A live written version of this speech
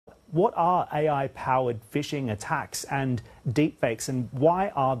what are AI-powered phishing attacks and deepfakes, and why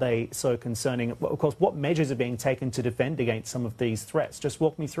are they so concerning? Of course, what measures are being taken to defend against some of these threats? Just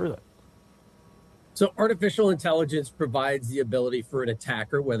walk me through that. So artificial intelligence provides the ability for an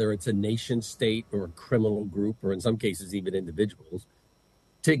attacker, whether it's a nation state or a criminal group, or in some cases even individuals,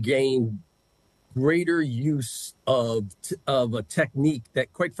 to gain greater use of a technique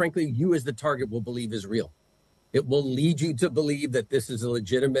that, quite frankly, you as the target will believe is real. It will lead you to believe that this is a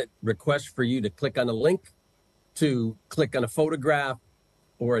legitimate request for you to click on a link, to click on a photograph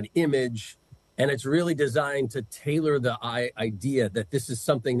or an image. And it's really designed to tailor the idea that this is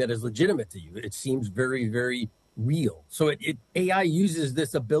something that is legitimate to you. It seems very, very real. So AI uses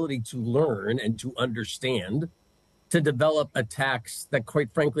this ability to learn and to understand, to develop attacks that,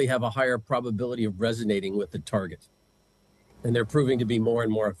 quite frankly, have a higher probability of resonating with the target. And they're proving to be more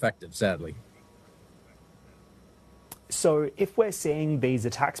and more effective, sadly. So if we're seeing these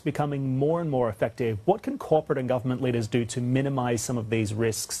attacks becoming more and more effective, what can corporate and government leaders do to minimize some of these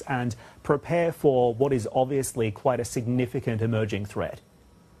risks and prepare for what is obviously quite a significant emerging threat?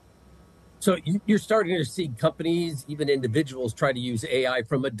 So you're starting to see companies, even individuals, try to use AI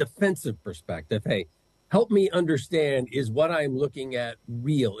from a defensive perspective. Hey, help me understand, is what I'm looking at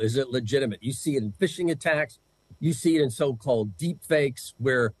real? Is it legitimate? You see it in phishing attacks. You see it in so-called deepfakes,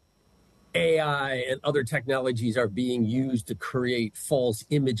 where AI and other technologies are being used to create false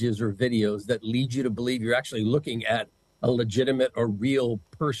images or videos that lead you to believe you're actually looking at a legitimate or real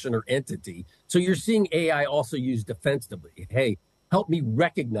person or entity. So you're seeing AI also used defensively. Hey, help me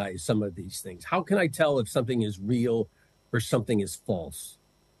recognize some of these things. How can I tell if something is real or something is false?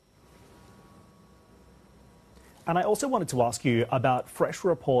 And I also wanted to ask you about fresh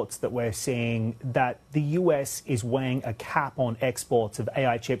reports that we're seeing that the US is weighing a cap on exports of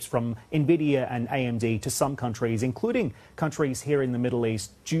AI chips from NVIDIA and AMD to some countries, including countries here in the Middle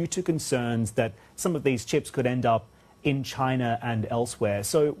East, due to concerns that some of these chips could end up in China and elsewhere.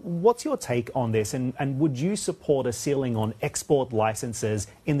 So what's your take on this? And would you support a ceiling on export licenses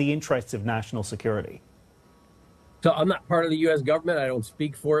in the interests of national security? So I'm not part of the U.S. government. I don't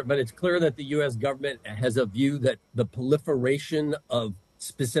speak for it, but it's clear that the U.S. government has a view that the proliferation of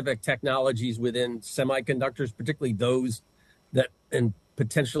specific technologies within semiconductors, particularly those that and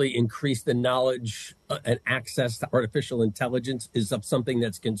potentially increase the knowledge and access to artificial intelligence, is of something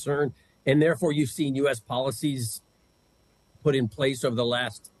that's concerned. And therefore, you've seen U.S. policies put in place over the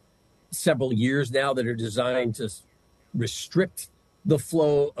last several years now that are designed to restrict the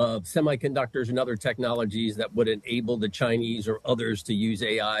flow of semiconductors and other technologies that would enable the Chinese or others to use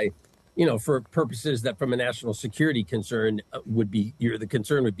AI, for purposes that from a national security concern the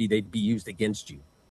concern would be they'd be used against you.